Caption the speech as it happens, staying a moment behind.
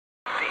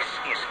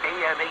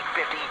AM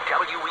 850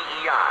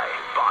 WEEI,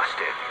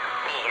 Boston.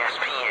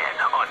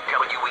 ESPN on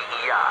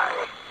WEEI.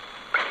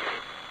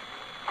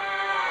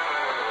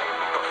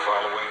 The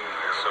following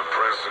is a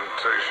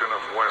presentation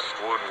of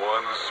Westwood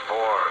One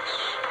Sports.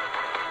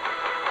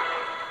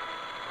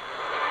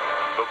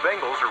 The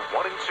Bengals are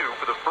 1-2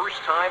 for the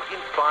first time in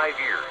 5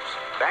 years.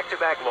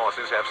 Back-to-back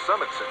losses have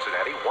some in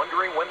Cincinnati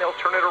wondering when they'll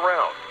turn it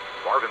around.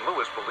 Marvin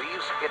Lewis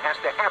believes it has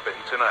to happen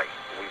tonight.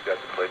 We've got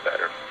to play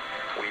better.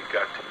 We've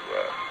got to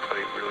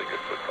play really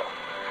good football.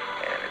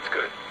 And it's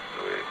good.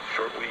 It's a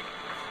short week,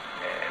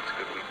 and it's a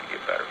good week to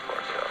get better for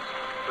ourselves.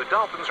 The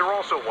Dolphins are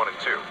also 1-2,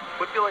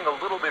 but feeling a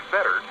little bit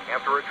better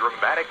after a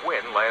dramatic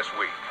win last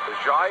week.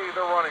 Ajayi,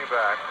 the running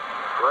back,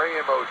 very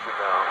in motion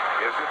now.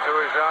 Gives it to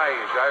Ajayi.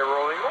 Ajayi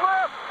rolling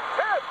left.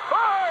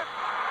 10-5.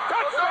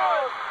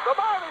 Touchdown. The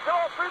Miami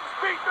Dolphins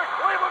beat the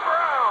Cleveland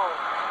Browns.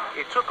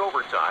 It took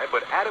overtime,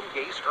 but Adam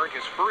Gase earned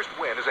his first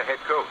win as a head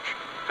coach.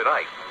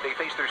 Tonight, they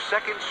face their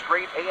second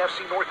straight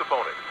AFC North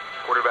opponent.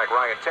 Quarterback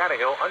Ryan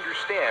Tannehill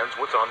understands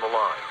what's on the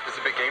line. This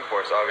is a big game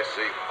for us,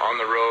 obviously. On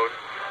the road,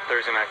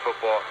 Thursday night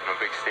football, a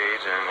big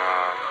stage, and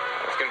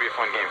it's going to be a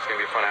fun game. It's going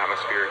to be a fun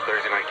atmosphere.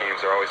 Thursday night games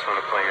are always fun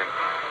to play in,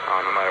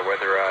 no matter where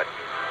they're at.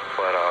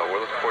 But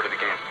we're looking forward to the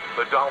game.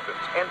 The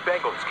Dolphins and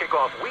Bengals kick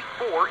off Week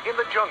 4 in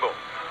the jungle.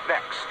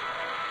 Next.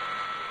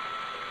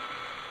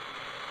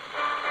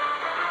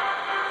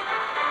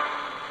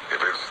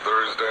 If it's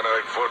Thursday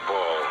night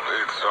football,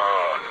 it's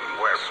on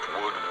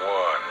Westwood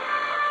One.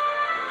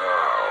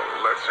 Now,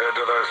 let's head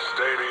to the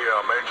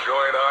stadium and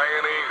join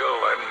Ian Eagle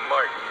and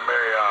Mike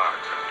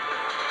Mayock.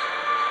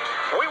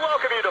 We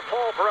welcome you to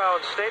Paul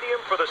Brown Stadium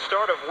for the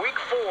start of Week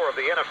 4 of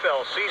the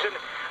NFL season.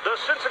 The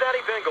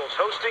Cincinnati Bengals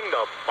hosting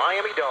the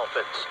Miami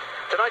Dolphins.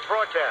 Tonight's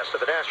broadcast of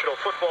the National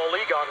Football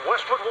League on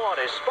Westwood One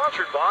is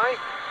sponsored by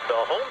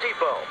the Home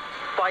Depot,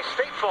 by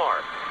State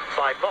Farm,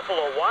 by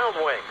Buffalo Wild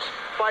Wings,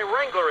 by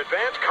Wrangler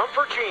Advanced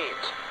Comfort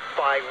Jeans,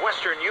 by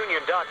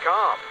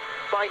WesternUnion.com,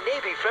 by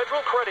Navy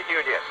Federal Credit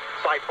Union,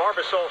 by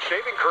Barbasol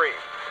Shaving Cream,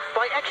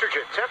 by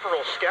Exergen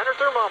Temporal Scanner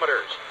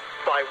Thermometers,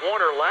 by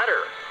Warner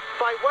Ladder,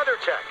 by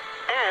WeatherTech,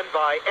 and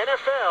by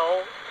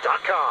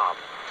NFL.com.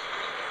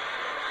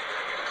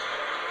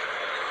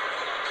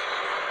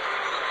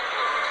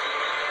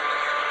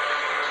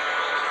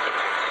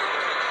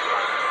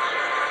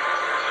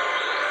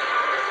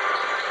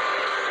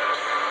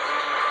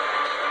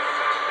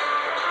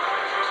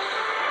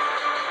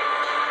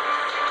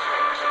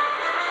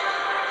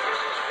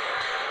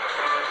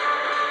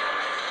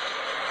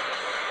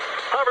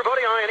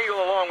 Ian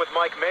Eagle along with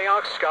Mike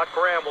Mayock. Scott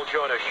Graham will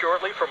join us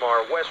shortly from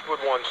our Westwood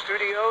One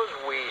studios.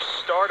 We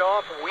start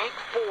off Week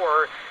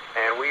 4,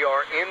 and we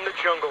are in the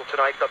jungle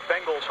tonight. The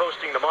Bengals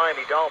hosting the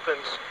Miami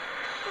Dolphins.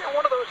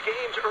 One of those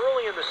games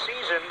early in the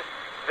season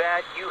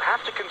that you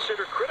have to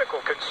consider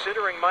critical,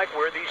 considering, Mike,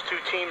 where these two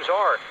teams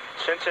are.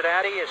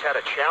 Cincinnati has had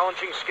a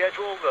challenging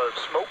schedule. The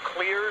smoke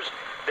clears.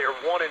 They're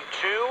 1-2.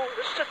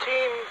 This is a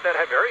team that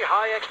had very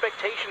high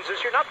expectations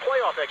this year, not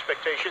playoff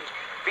expectations,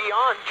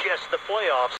 beyond just the playoffs.